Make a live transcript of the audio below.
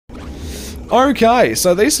Okay,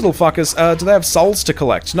 so these little fuckers, do they have souls to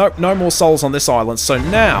collect? Nope, no more souls on this island. So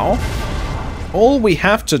now, all we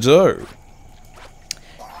have to do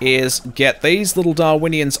is get these little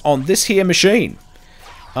Darwinians on this here machine.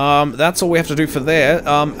 That's all we have to do for there.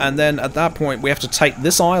 And then at that point, we have to take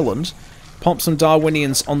this island, pump some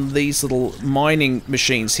Darwinians on these little mining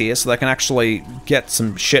machines here so they can actually get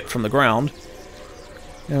some shit from the ground.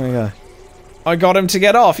 There we go. I got him to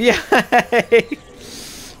get off. Yay!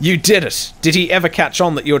 You did it. Did he ever catch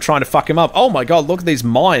on that you were trying to fuck him up? Oh my god, look at these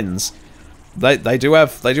mines. They do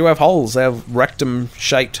have holes. They have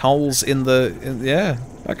rectum-shaped holes in the... yeah,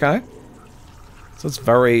 okay. So it's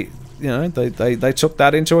very... you know, they took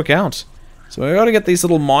that into account. So we've got to get these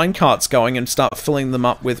little mine carts going and start filling them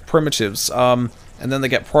up with primitives. And then they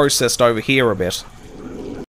get processed over here a bit.